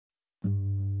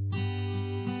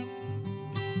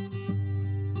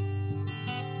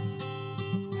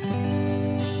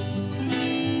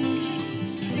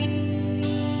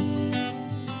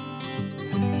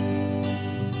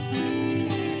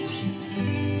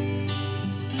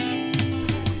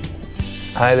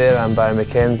Hi there, I'm Bari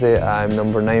McKenzie. I'm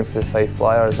number 9 for the Fife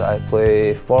Flyers. I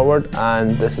play forward and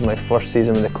this is my first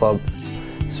season with the club.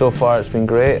 So far it's been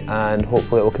great and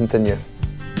hopefully it will continue.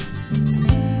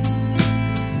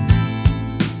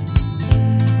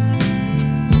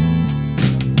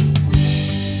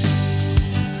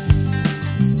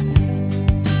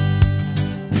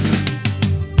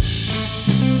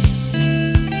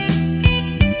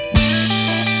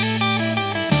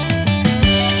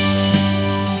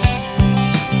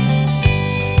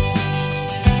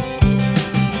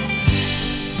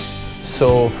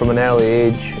 So from an early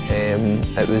age,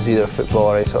 it was either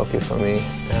football or ice hockey for me,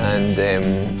 and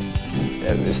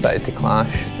it started to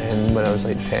clash. And when I was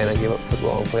like 10, I gave up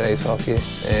football and played ice hockey.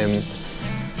 It's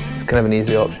kind of an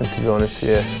easy option, to be honest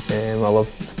with you. I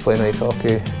love playing ice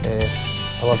hockey.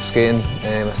 I love skating.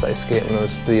 I started skating when I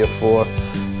was 3 or 4,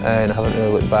 and I haven't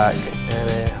really looked back.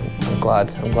 And I'm glad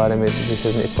I made the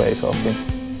decision to play ice hockey.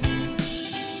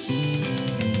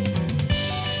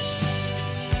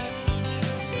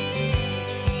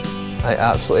 I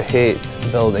absolutely hate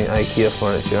building IKEA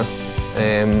furniture.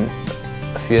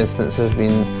 A few instances there's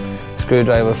been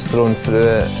screwdrivers thrown through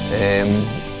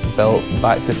it, built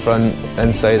back to front,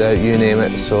 inside out, you name it,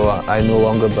 so I no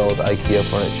longer build IKEA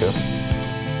furniture.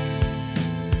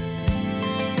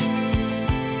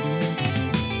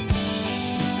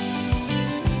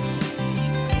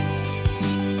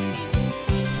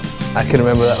 I can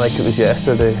remember that like it was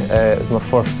yesterday. It was my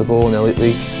first goal in the Elite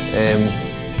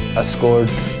League. I scored,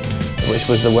 which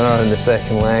was the winner in the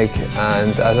second leg,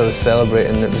 and as I was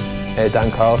celebrating, it was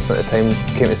Dan Carlson at the time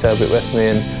came to celebrate with me,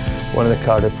 and one of the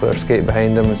Cardiff players skated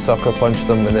behind him and sucker punched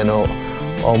him, and then all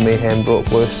mayhem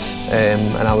broke loose,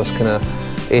 and I was kind of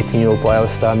 18-year-old boy. I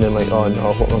was standing like, oh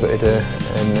no, what am I going to do?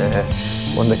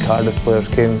 And one of the Cardiff players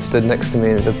came, stood next to me,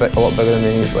 and he was a lot bigger than me,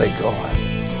 and he was like, oh,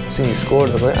 I've seen you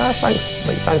scored. I was like,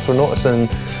 thanks for noticing.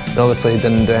 And obviously he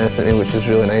didn't do anything to me, which was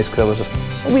really nice, because I was just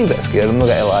a wee bit scared, I'm not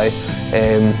going to lie.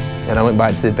 And I went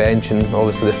back to the bench, and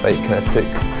obviously the fight kind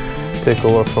of took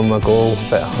over from my goal,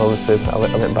 but obviously I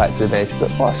went back to the bench and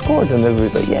was like, oh, I scored, and everybody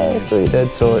was like, yeah, so you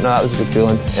did. So no, that was a good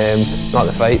feeling. Not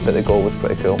the fight, but the goal was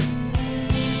pretty cool.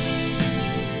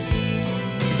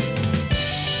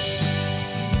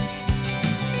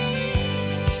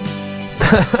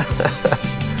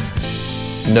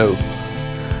 No.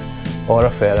 Or a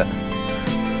ferret.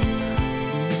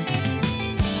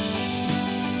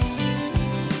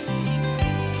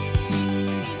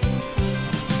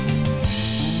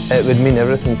 It would mean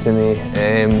everything to me.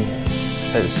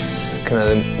 It's kind of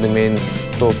the main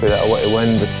trophy that I want to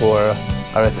win before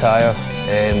I retire.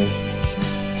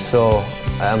 So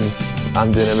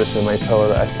I'm doing everything in my power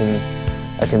that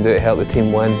I can do to help the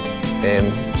team win,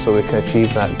 so we can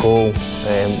achieve that goal.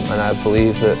 And I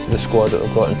believe that the squad that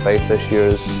we've got in Fife this year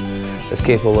is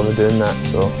capable of doing that.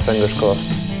 So fingers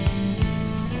crossed.